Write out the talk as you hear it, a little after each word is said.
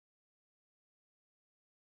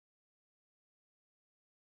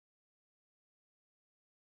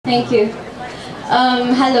Thank you.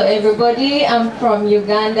 Hello everybody, I'm from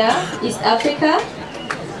Uganda, East Africa.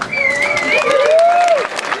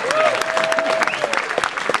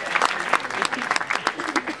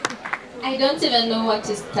 I don't even know what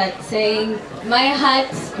to start saying. My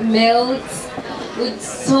heart melts with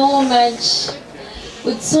so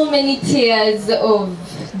many tears of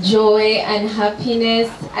joy and happiness.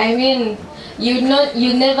 I mean, you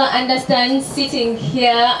never understand sitting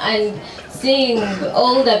here and seeing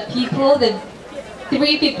all the people, the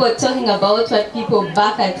three people talking about what people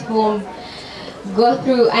back at home go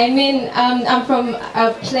through. I mean, I'm from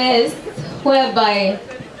a place whereby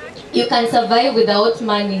you can survive without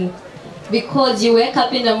money because you wake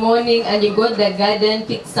up in the morning and you go to the garden,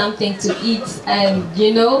 pick something to eat, and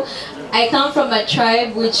you know, I come from a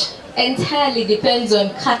tribe which entirely depends on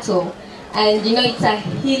cattle, and you know, it's a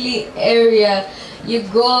hilly area. You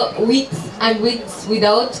go weeks and weeks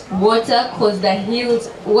without water because the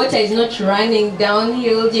hills, water is not running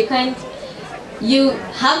downhill. You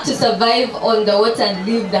have to survive on the water and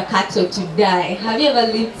leave the cattle to die. Have you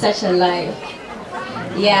ever lived such a life?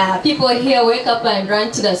 Yeah, people here wake up and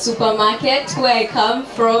run to the supermarket. Where I come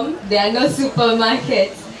from, there are no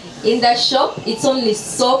supermarkets. In the shop, it's only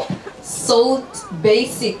soap, salt,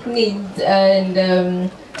 basic needs,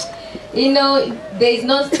 and you know, there is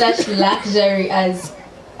no such luxury as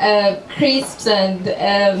crisps and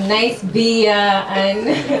nice beer and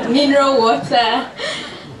mineral water,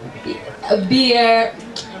 beer,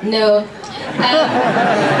 no,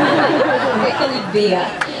 they call it beer.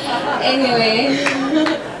 Anyway,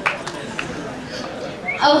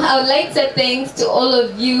 I would like to say thanks to all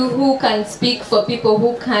of you who can speak for people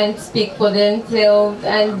who can't speak for themselves,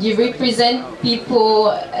 and you represent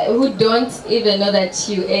people who don't even know that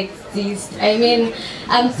you exist. I mean,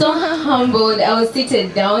 I'm so humbled. I was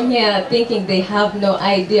seated down here thinking they have no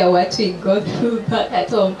idea what we go through back at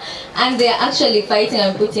home, and they're actually fighting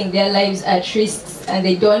and putting their lives at risk, and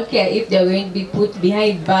they don't care if they're going to be put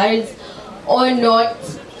behind bars or not,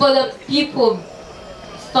 for the people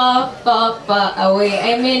far, far, far away.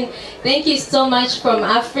 I mean, thank you so much from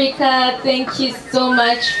Africa. Thank you so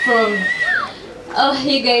much from, oh,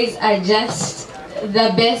 you guys are just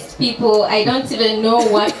the best people. I don't even know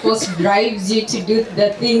what force drives you to do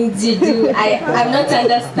the things you do. I'm not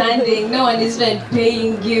understanding. No one is even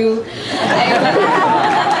paying you.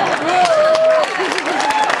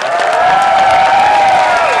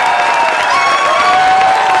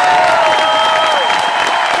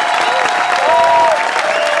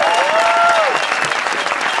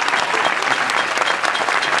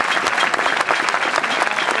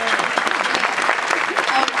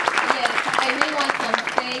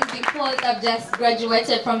 I've just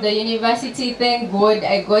graduated from the university, thank God.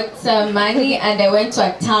 I got some money and I went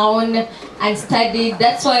to a town and studied.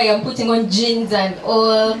 That's why I'm putting on jeans and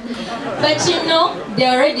all. But you know,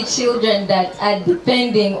 there are already children that are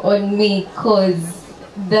depending on me, because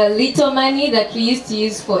the little money that we used to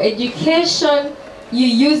use for education, you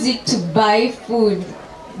use it to buy food.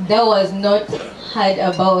 That was not heard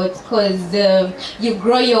about, because you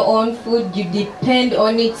grow your own food, you depend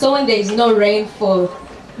on it. So when there is no rainfall,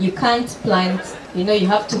 you can't plant, you know, you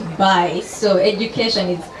have to buy. So education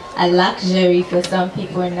is a luxury for some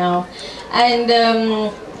people now. And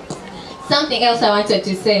something else I wanted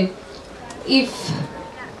to say,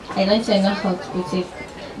 I don't even know how to put it,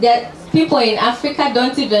 that people in Africa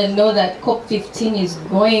don't even know that COP15 is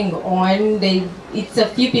going on. It's a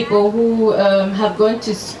few people who have gone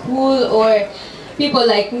to school, or people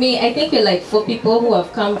like me. I think we're like 4 people who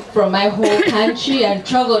have come from my whole country and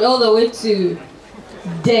traveled all the way to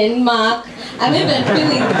Denmark. I'm even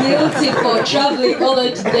feeling guilty for traveling all the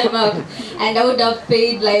way to Denmark, and I would have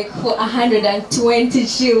paid like 120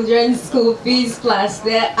 children's school fees plus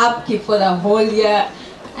their upkeep for the whole year,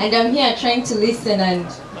 and I'm here trying to listen and,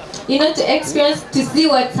 you know, to experience, to see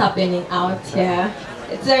what's happening out here.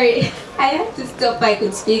 Sorry, I had to stop. I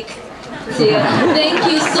could speak to you.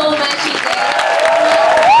 Thank you so much, you guys.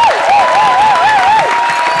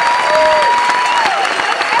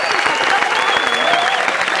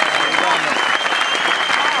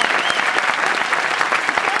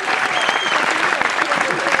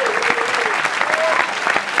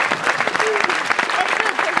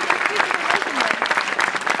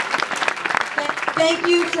 Thank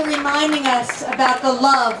you for reminding us about the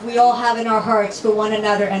love we all have in our hearts for one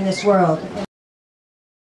another and this world.